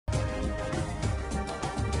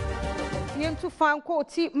to find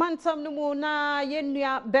quality mantam no mo na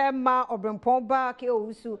yenua bema obrempomba ke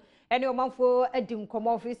owusu ene omanfo adim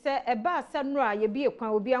komo ofise eba asanura ye bi ekwan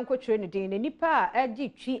obi ankotwe ne din nipa agi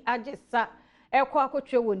twi agesa ekwa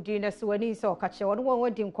akotwe wondin na se wani se okache won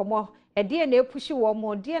won dim komo ede na epushi wo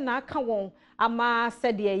mo de na aka won ama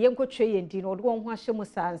sede ye nkotwe yendin no won ho ahye mu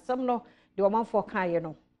sansam no de omanfo kan ye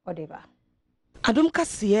no odeba Adom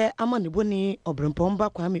kasiye amaniboni obrempomba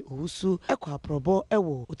kwame owusu ekwa probo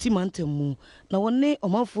ewo otimantemu na wonne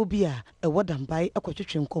omanfo bia ewo Dambai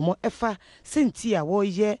ekwatwetwe nkomo efa senti a wo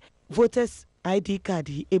ye voters ID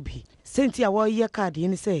card ebi senti a wo ye card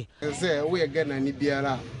ni say we Ghana ni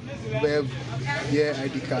biara be ye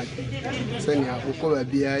ID card seni akoba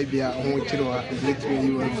bia ho kiro electoral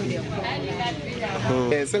you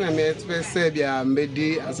sena me expect bia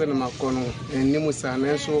mbedi asena makono enimu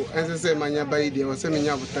sana so ensese manya bai de wo se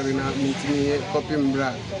menya butare na mitini copy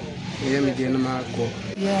mbra ye me de na mako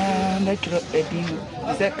ya metro edi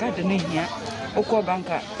ze card ni hia oko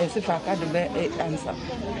banka esifa card be answer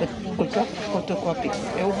photocopy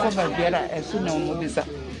oko ba biara esu na mo bisa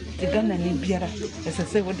Ghana ni biara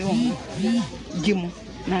esese wode wo gimu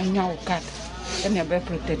na nyawo card ene be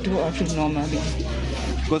protect of normally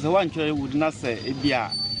because one choice would not say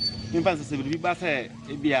ebia me pass say bi ba say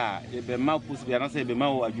ebia e be ma post bia na say be ma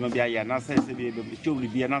wo adwuma bia ya na say say be chowli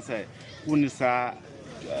bia na say unisa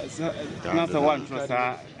na say one choice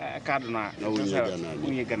card na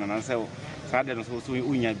unye Ghana na say sa de no so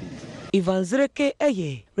unya bi Ivan Zreke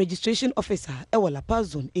eye registration officer ewola pa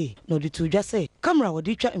zone A no de to dwa say camera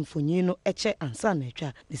wodi twa mfonyin no eche ansa na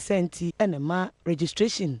etwa the senti enema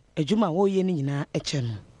registration adwuma wo ye ni nyina eche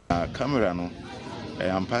no camera no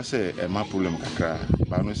am pass a ma problem kakra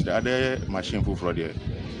ba no see other machine for there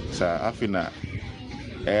so afina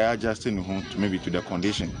adjusting home to maybe to the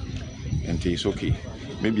condition and it's okay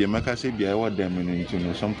maybe make us say be what them into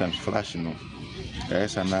no sometimes flash no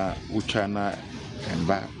sana uchana and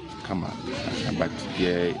back but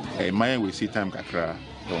yeah my we see time kakra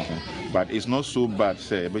but it's not so bad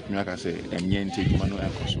say but me aka say emyente manu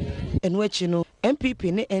enkoso enu achi no MPP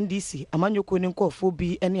ne NDC amanyoko ne nkofo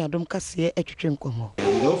bi ene Adom kase etwetwe nkomo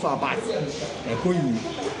no for back ekoyi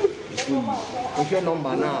ofe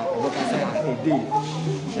number na oboka say a day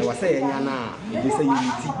e wa say enya na e say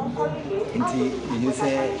unity nti you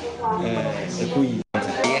say ekoyi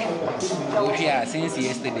we are since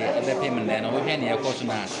yesterday the payment then we can here course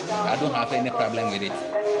now I don't have any problem with it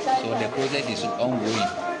so the process is ongoing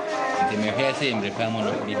the me here say me payment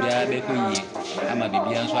no bibia be ko yi ama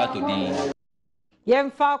bibia nso atodi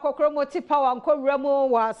yemfa kokromoti power nkoramo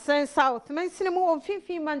wa Sen South mensine mu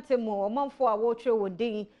onfinfin mantemu omanfo a wo twe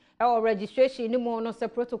wodin e registration ni mu no se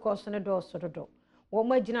protocols ne do so do wo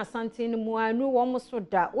magina santin ni mu anu wo mo so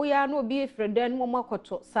da wo ya no obi efredan mo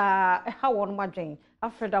makoto sa ha won madwen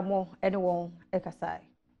afreda mo ene won ekasai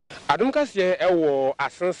Adom kase ewo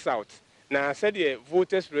Sen South na said the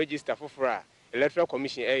voters register for electoral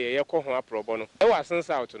commission ye ko ho aprobo no ewo Sen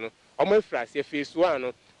South no omo afrase phase 1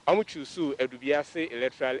 no omo choose Edubiase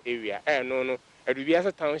electoral area no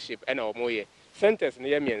Edubiase township ena omo ye centers ne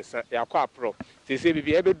ye miensa yakwa apro se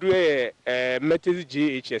bibia ebedu metezi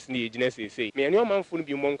GHS ne yegina se me ene omanfo no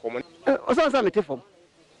bi mo nkomo o so mete fom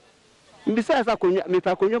mbisa sa konwa me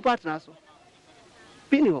pa konwa partner so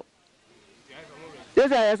pinio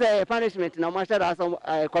this is a punishment na master as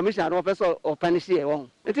commissioner officer of punishment won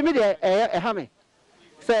enti me de ha me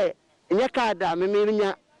say nye card me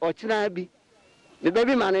nya o kina bi the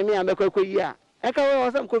baby man me amekwa yi a e ka we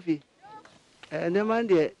osam kofi ne man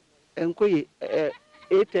de enkoyi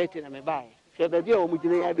 8:30 na me bai se baby o mu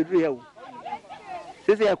gine ya beduru ya wo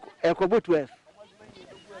sese ekobo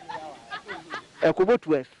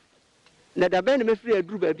 12 na da ben me free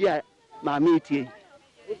aduru baby a ma me tie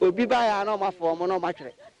obi ba ya na o ma fo mo no ma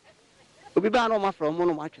twere obi ba na o ma fo mo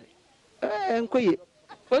no ma twere enkoyi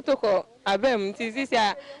protocol abem ti sisi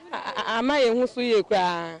amaye husu ye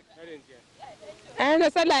kwa na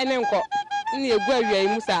say line nko na egu awia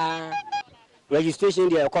imusa registration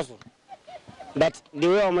dey cost but the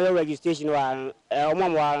way of my registration wa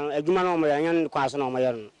omam adwuma na omyan kwaso na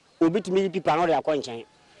omyan obi timi pipa na dey akonchen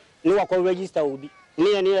ni wakọ register obi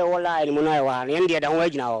ni ne wala ni mo na wa ne dey da ho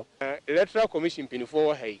agina ho electoral commission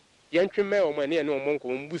pinifo hai yentweme omo ne ne omo nko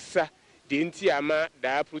mbusa de nti ama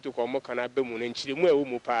da protocol mo kana ba mu na nchiremu a wo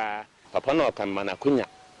mu pa papa na okan mana kunya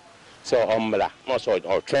so ombla no so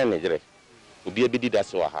o train ne jere obi ebidi da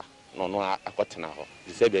so ha no akotena ho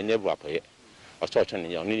se be nya bu apoye o so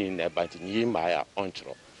twene ya oni na ba nti yi ma ya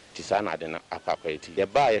onchro ti sa na de na apakwati ye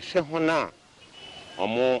ba ye hwe ho na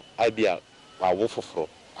omo abia wa wo foforo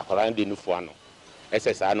akora de nufu ano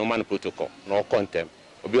ss no man protocol no contem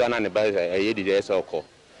obi wana ne ba ye di de so ko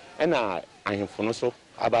ɛna ahemfo no so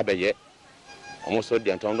aba bɛyɛ ɔmo so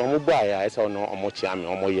deɛ ntɔn ɔmo bɔ ayɛ ɛsɛ ɔno ɔmo kyea me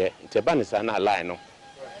ɔmo yɛ nti ba ne saa na line no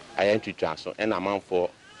ayɛ ntwitwa so ɛna amanfoɔ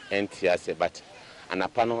ɛnte ase but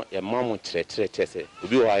anapa no yɛ ma mo kyerɛkyerɛ sɛ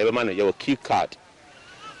obi wɔ ha yɛbɛma no yɛwɔ key card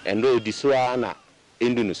ɛndo odi so a na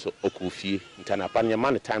ɛndu no so ɔkɔ fie nti anapa no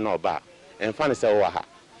yɛma no time na ɔba a ɛmfa no sɛ wɔwɔ ha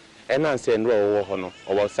ɛna sɛ nnuro wɔwɔ hɔ no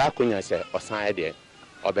ɔwɔ saa akonya sɛ ɔsan yɛ deɛ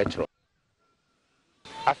ɔbɛkyerɛ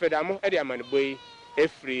afɛdamo ɛde amanebɔ yi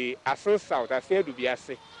efiri asen south asen adubi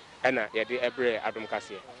ase ɛna yɛde ɛbrɛ adom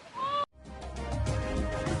kaseɛ